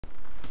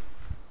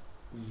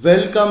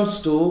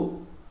Welcomes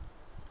to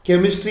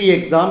Chemistry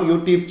Exam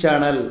YouTube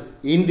channel.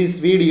 In this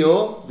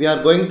video, we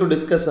are going to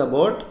discuss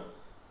about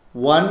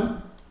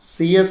one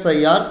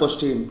CSIR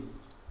question.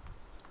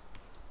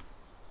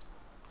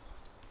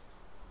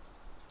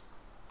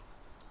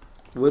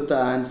 With the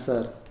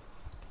answer.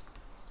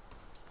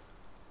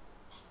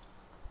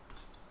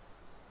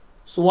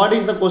 So what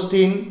is the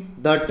question?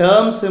 The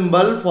term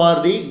symbol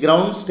for the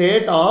ground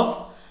state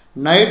of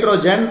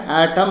nitrogen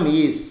atom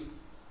is.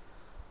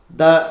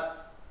 The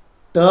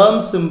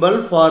term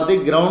symbol for the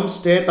ground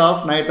state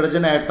of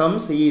nitrogen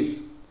atoms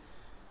is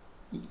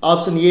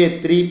option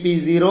A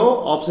 3p0,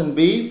 option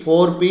B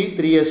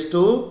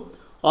 4p3s2,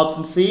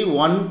 option C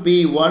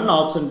 1p1,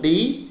 option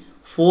D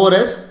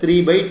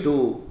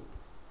 4s3/2.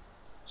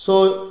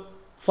 So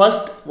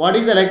first, what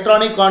is the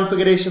electronic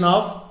configuration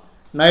of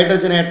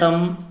nitrogen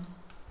atom?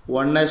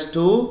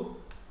 1s2,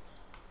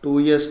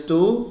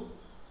 2s2,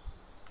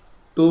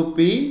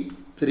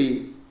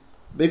 2p3,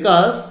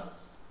 because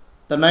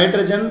the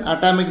nitrogen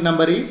atomic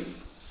number is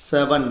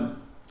 7.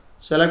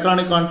 So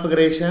electronic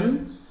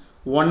configuration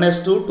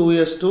 1s2,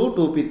 2s2,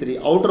 2p3.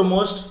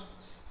 Outermost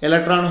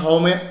electron, how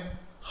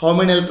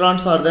many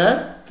electrons are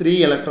there?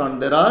 3 electrons.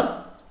 There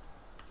are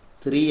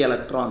 3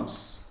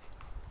 electrons.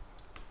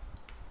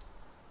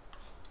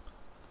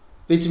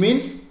 Which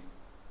means,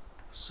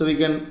 so we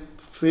can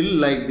fill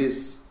like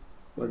this.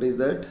 What is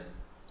that?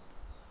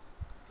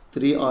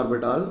 3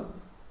 orbital.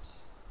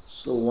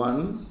 So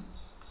 1,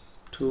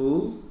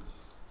 2,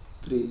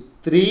 3.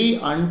 3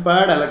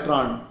 unpaired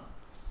electron,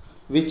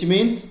 which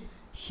means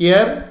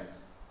here,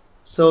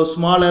 so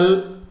small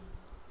l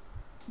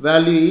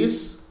value is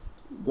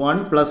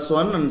 1 plus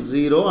 1 and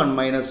 0 and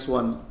minus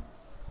 1.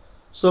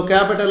 So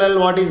capital L,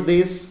 what is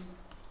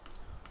this?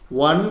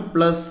 1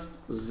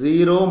 plus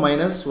 0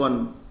 minus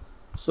 1.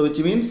 So which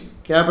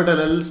means capital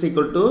L is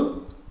equal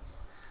to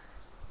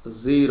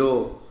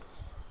 0,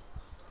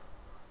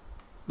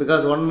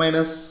 because 1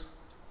 minus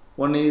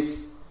 1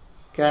 is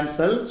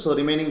cancel, so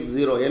remaining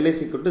 0. L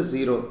is equal to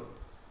 0.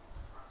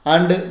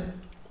 And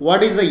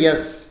what is the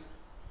S?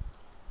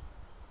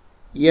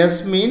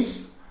 S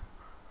means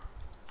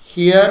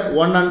here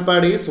 1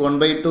 unpaired is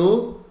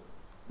 1/2,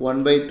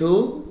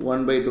 1/2,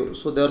 1/2.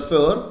 So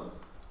therefore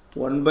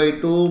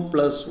 1/2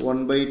 plus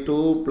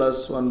 1/2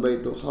 plus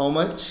 1/2. How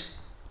much?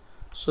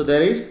 So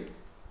there is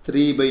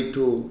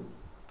 3/2.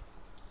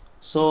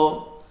 So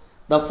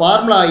the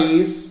formula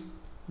is,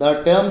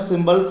 the term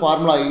symbol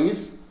formula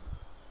is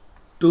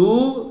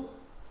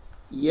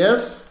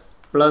 2s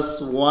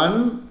plus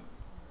 1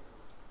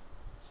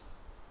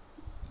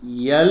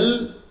 L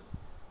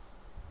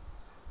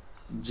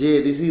J.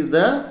 This is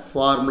the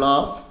formula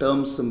of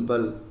term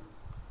symbol.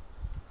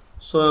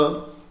 So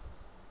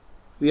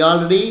we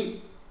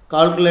already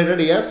calculated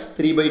S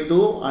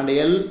 3/2 and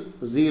L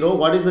 0.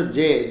 What is the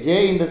J?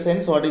 J in the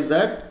sense, what is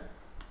that?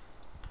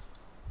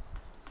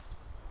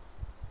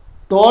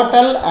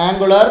 Total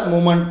angular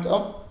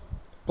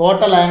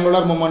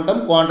momentum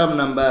quantum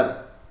number.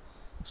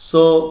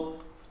 So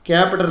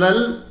capital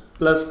L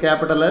plus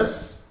capital S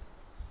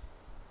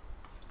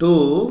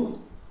 2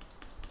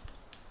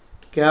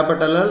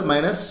 capital L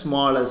minus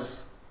small s.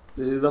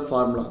 This is the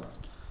formula.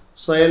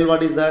 So L,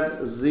 what is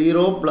that?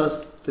 0 plus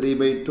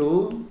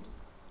 3/2,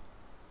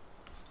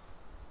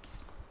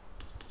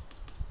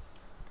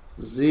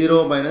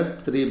 0 minus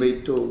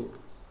 3/2.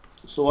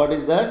 So what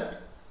is that?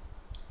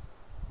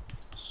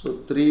 So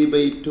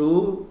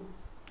 3/2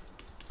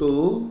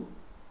 2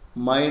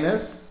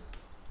 minus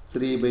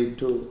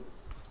 3/2.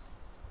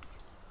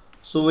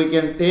 So we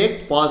can take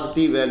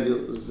positive value.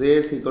 J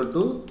is equal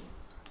to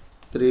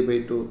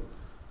 3/2.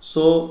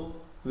 So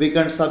we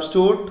can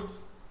substitute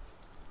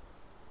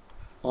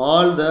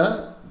all the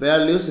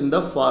values in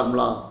the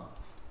formula.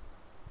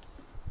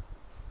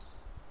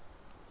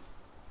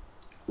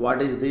 What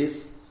is this?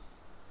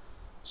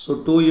 So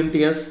 2 into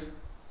S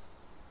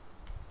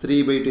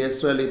 3/2.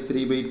 S value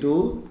 3/2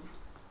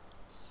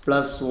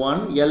 plus 1.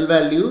 L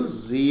value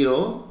 0.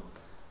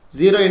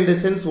 0 in the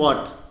sense what?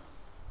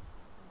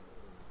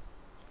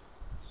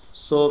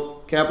 So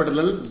capital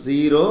L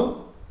 0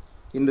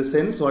 in the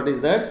sense, what is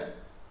that?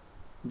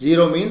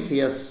 0 means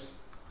yes.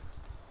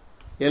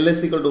 L is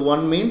equal to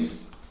 1 means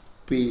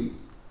P.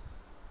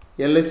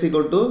 L is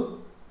equal to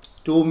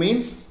 2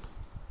 means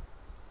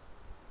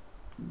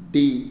D,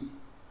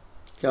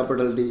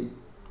 capital D.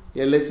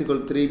 L is equal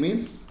to 3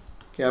 means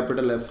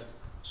capital F.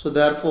 So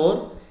therefore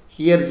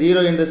here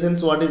 0 in the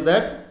sense, what is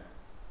that?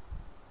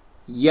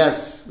 Yes,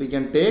 we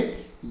can take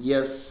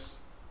yes.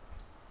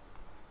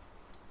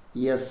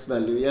 Yes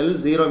value. L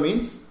 0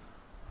 means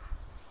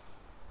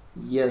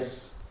yes.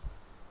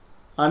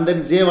 And then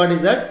J, what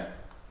is that?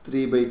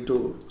 3/2.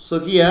 So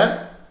here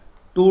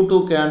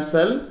 2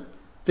 cancel.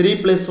 3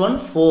 plus 1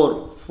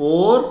 4.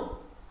 4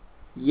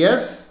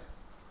 yes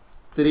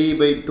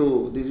 3/2.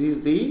 This is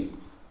the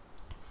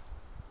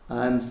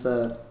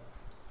answer.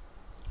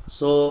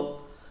 So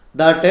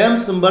the term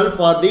symbol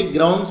for the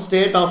ground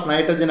state of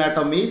nitrogen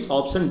atom is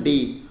option D,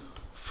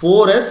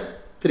 4s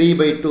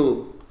 3/2.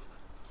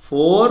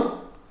 4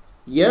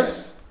 S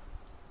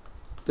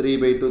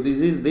 3/2.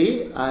 This is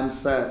the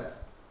answer.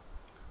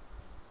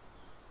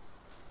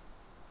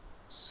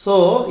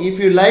 So if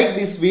you like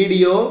this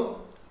video,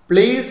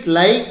 please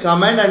like,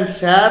 comment and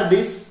share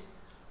this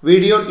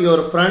video to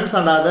your friends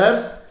and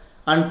others,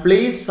 and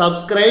please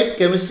subscribe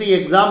Chemistry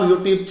Exam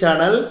YouTube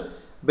channel,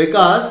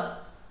 because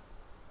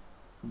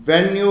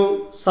when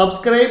you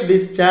subscribe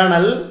this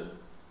channel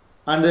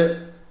and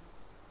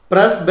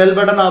press bell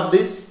button of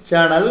this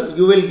channel,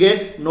 you will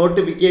get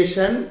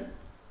notification.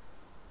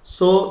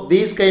 So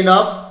these kind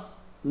of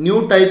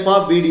new type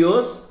of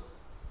videos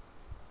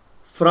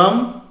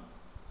from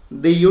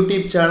the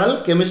YouTube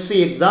channel,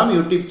 Chemistry Exam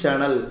YouTube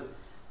channel.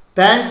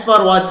 Thanks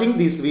for watching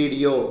this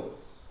video.